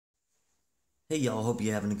Hey y'all, hope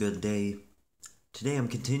you're having a good day. Today I'm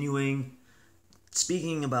continuing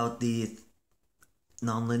speaking about the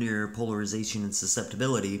nonlinear polarization and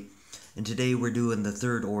susceptibility, and today we're doing the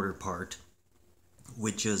third order part,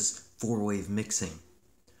 which is four-wave mixing.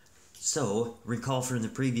 So, recall from the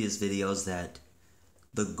previous videos that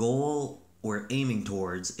the goal we're aiming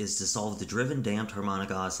towards is to solve the driven damped harmonic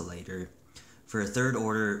oscillator for a third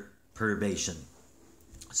order perturbation.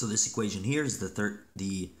 So this equation here is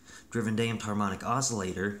the driven damped harmonic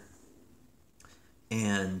oscillator,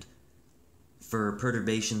 and for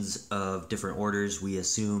perturbations of different orders, we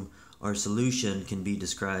assume our solution can be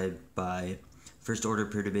described by first order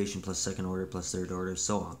perturbation plus second order plus third order,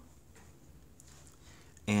 so on.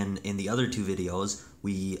 And in the other two videos,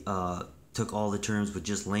 we took all the terms with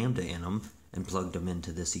just lambda in them and plugged them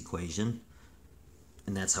into this equation,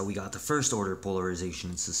 and that's how we got the first order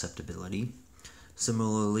polarization and susceptibility.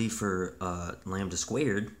 Similarly for lambda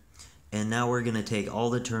squared, and now we're going to take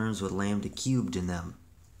all the terms with lambda cubed in them.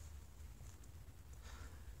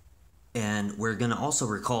 And we're going to also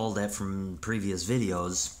recall that from previous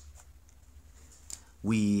videos,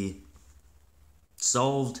 we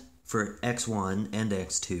solved for x1 and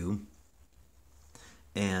x2,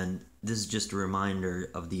 and this is just a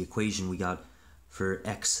reminder of the equation we got for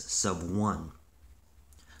x sub 1.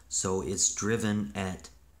 So it's driven at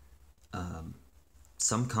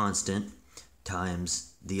some constant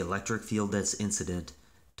times the electric field that's incident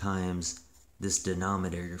times this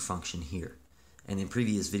denominator function here. And in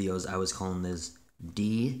previous videos I was calling this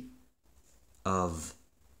d of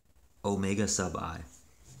omega sub I.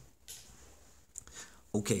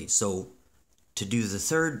 Okay, so to do the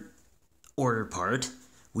third order part,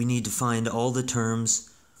 we need to find all the terms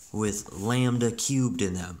with lambda cubed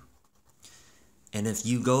in them. And if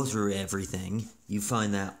you go through everything, you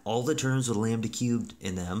find that all the terms with lambda cubed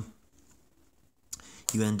in them,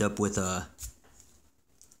 you end up with a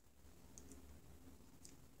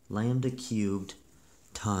lambda cubed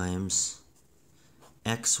times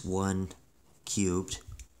x1 cubed,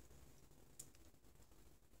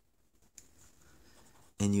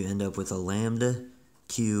 and you end up with a lambda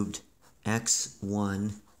cubed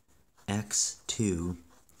x1 x2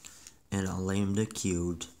 and a lambda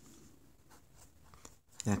cubed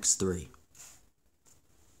x3.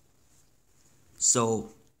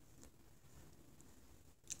 So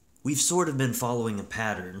we've sort of been following a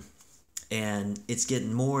pattern, and it's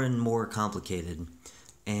getting more and more complicated.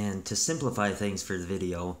 And to simplify things for the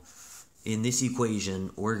video, in this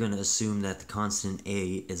equation we're going to assume that the constant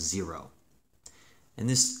A is 0. And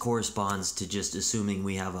this corresponds to just assuming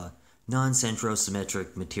we have a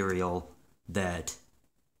non-centrosymmetric material that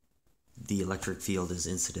the electric field is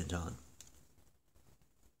incident on.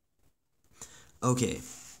 Okay,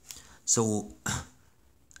 so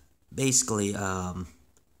basically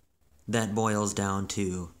that boils down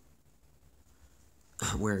to,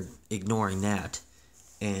 we're ignoring that,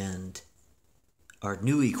 and our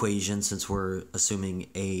new equation, since we're assuming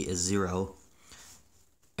A is 0,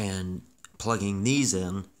 and plugging these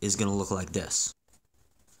in, is going to look like this.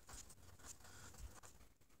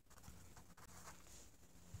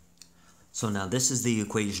 So now this is the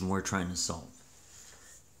equation we're trying to solve.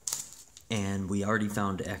 And we already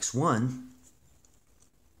found x1,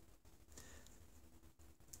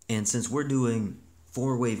 and since we're doing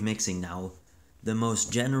four-wave mixing now, the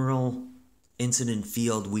most general incident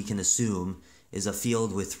field we can assume is a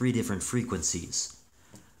field with three different frequencies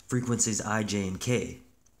I, j, and k.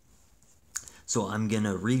 So I'm going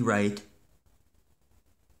to rewrite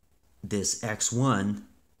this x1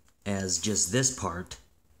 as just this part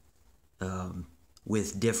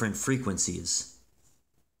with different frequencies.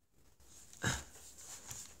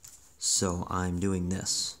 So I'm doing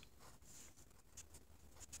this.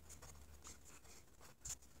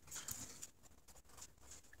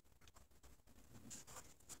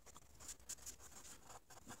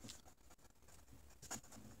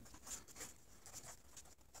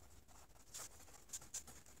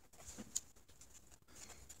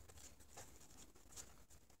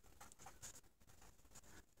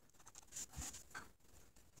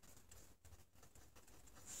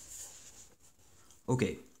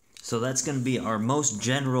 Okay, so that's going to be our most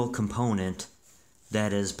general component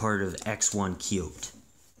that is part of x1 cubed.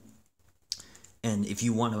 And if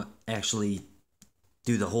you want to actually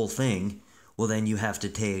do the whole thing, well then you have to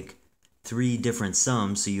take three different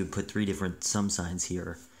sums, so you put three different sum signs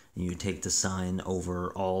here, and you take the sign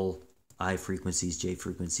over all I frequencies, j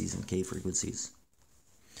frequencies, and k frequencies.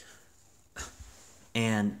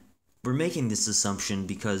 And we're making this assumption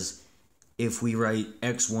because if we write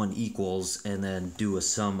x1 equals and then do a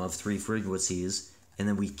sum of three frequencies, and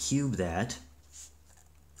then we cube that,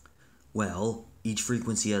 Well, each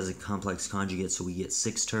frequency has a complex conjugate, so we get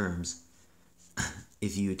 6 terms.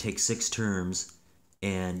 If you take 6 terms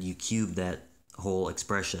and you cube that whole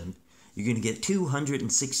expression, you're going to get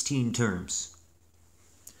 216 terms.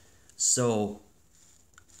 So,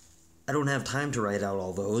 I don't have time to write out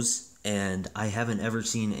all those, and I haven't ever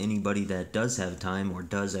seen anybody that does have time or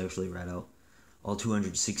does actually write out all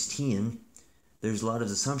 216. There's a lot of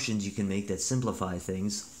assumptions you can make that simplify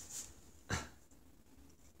things,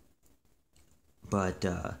 but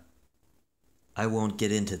I won't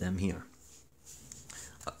get into them here.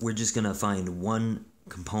 We're just going to find one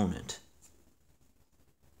component.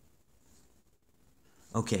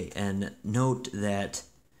 Okay, and note that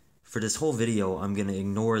for this whole video, I'm going to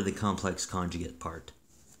ignore the complex conjugate part.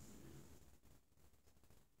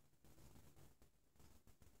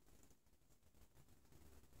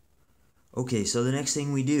 Okay, so the next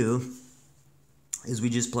thing we do is we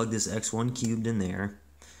just plug this x1 cubed in there,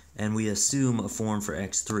 and we assume a form for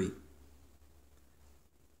x3.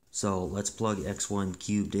 So let's plug x1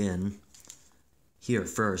 cubed in here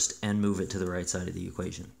first and move it to the right side of the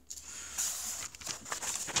equation.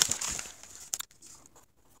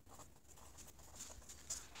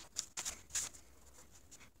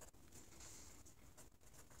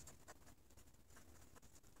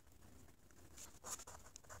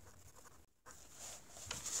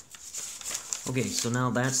 Okay, so now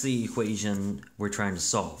that's the equation we're trying to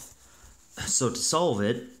solve. So to solve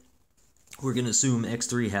it, we're going to assume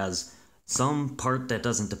x3 has some part that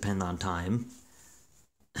doesn't depend on time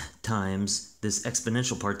times this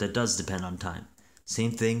exponential part that does depend on time.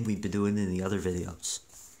 Same thing we've been doing in the other videos.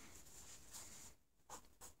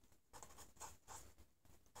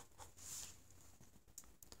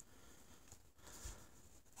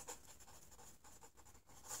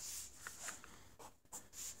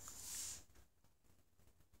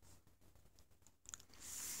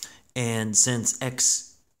 And since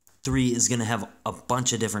x3 is going to have a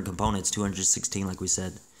bunch of different components, 216 like we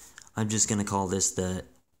said, I'm just going to call this the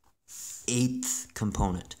 8th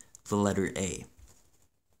component, the letter A.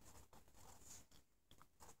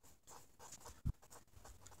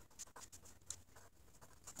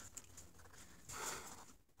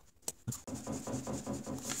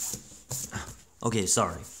 Okay,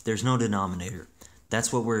 sorry, there's no denominator.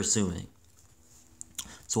 That's what we're assuming.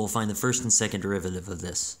 So we'll find the first and second derivative of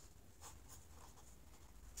this.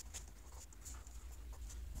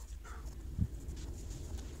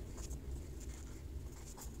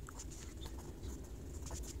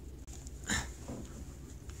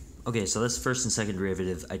 Okay, so that's the first and second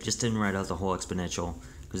derivative. I just didn't write out the whole exponential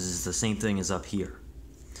because it's the same thing as up here.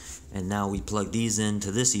 And now we plug these into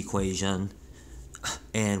this equation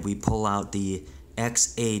and we pull out the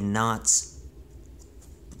xa naughts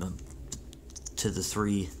to the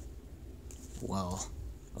 3. Well,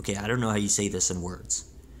 okay, I don't know how you say this in words.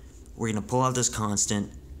 We're going to pull out this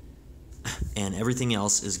constant and everything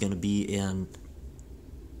else is going to be in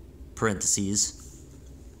parentheses.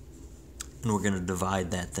 And we're going to divide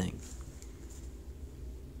that thing.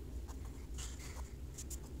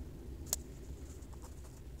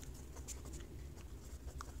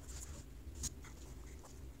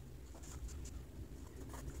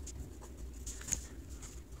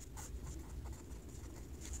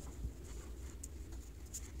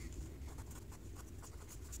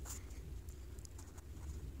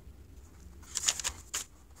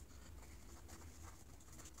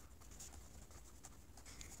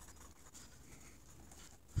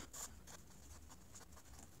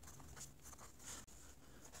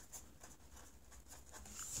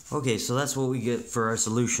 Okay, so that's what we get for our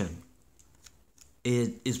solution.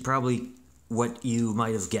 It is probably what you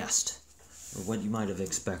might have guessed, or what you might have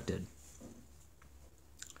expected.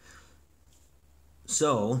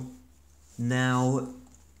 So, now,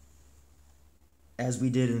 as we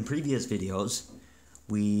did in previous videos,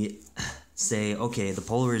 we say, okay, the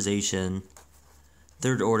polarization,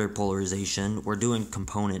 third order polarization, we're doing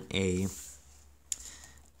component A,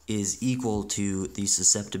 is equal to the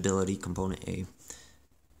susceptibility component A.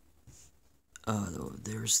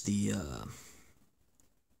 There's the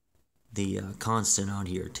constant on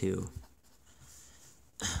here too.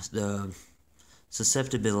 The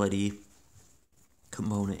susceptibility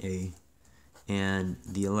component A and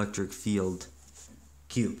the electric field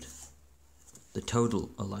cubed. The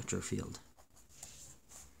total electric field.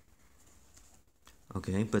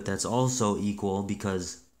 Okay, but that's also equal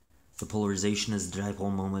because the polarization as the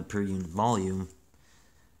dipole moment per unit volume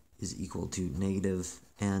is equal to negative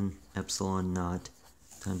n epsilon naught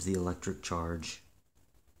times the electric charge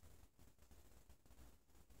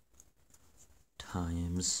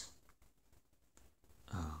times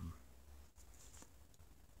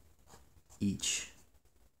each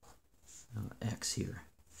x here.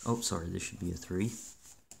 Oh, sorry, this should be a 3.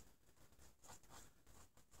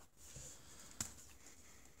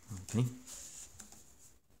 Okay.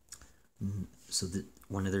 So that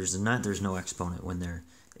when there's a nut, there's no exponent. When there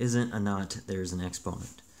isn't a nut, there's an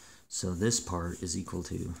exponent. So this part is equal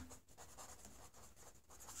to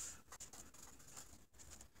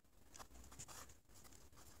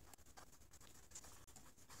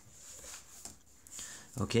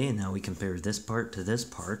okay, and now we compare this part to this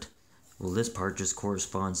part. Well, this part just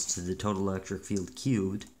corresponds to the total electric field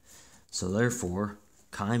cubed, so therefore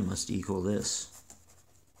chi must equal this.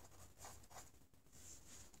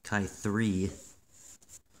 Chi 3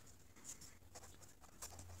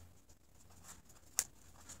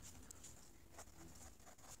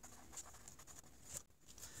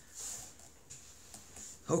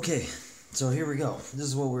 okay, so here we go. This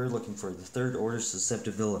is what we're looking for, the third order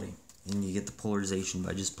susceptibility. And you get the polarization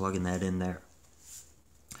by just plugging that in there.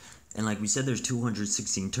 And like we said, there's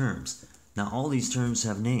 216 terms. Now all these terms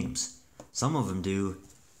have names. Some of them do.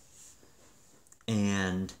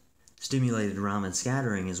 And stimulated Raman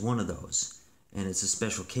scattering is one of those. And it's a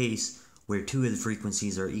special case where two of the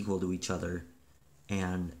frequencies are equal to each other.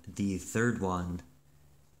 And the third one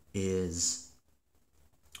is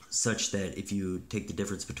such that if you take the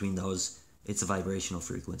difference between those, it's a vibrational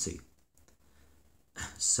frequency.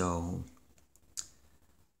 So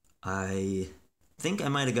I think I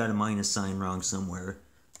might have got a minus sign wrong somewhere,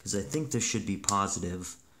 because I think this should be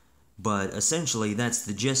positive, but essentially that's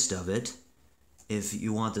the gist of it. If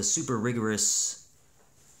you want the super rigorous,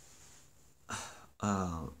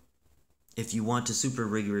 if you want to super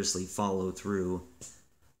rigorously follow through,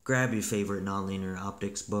 grab your favorite nonlinear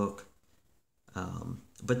optics book.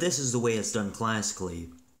 But this is the way it's done classically.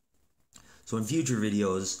 So in future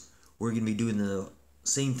videos, we're going to be doing the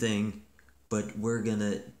same thing, but we're going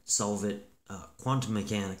to solve it quantum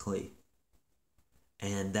mechanically.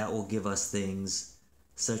 And that will give us things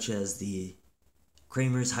such as the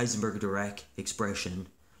Kramer's Heisenberg-Dirac expression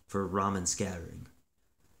for Raman scattering.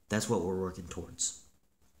 That's what we're working towards.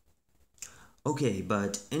 Okay,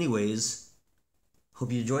 but anyways,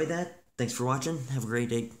 hope you enjoyed that. Thanks for watching. Have a great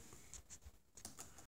day.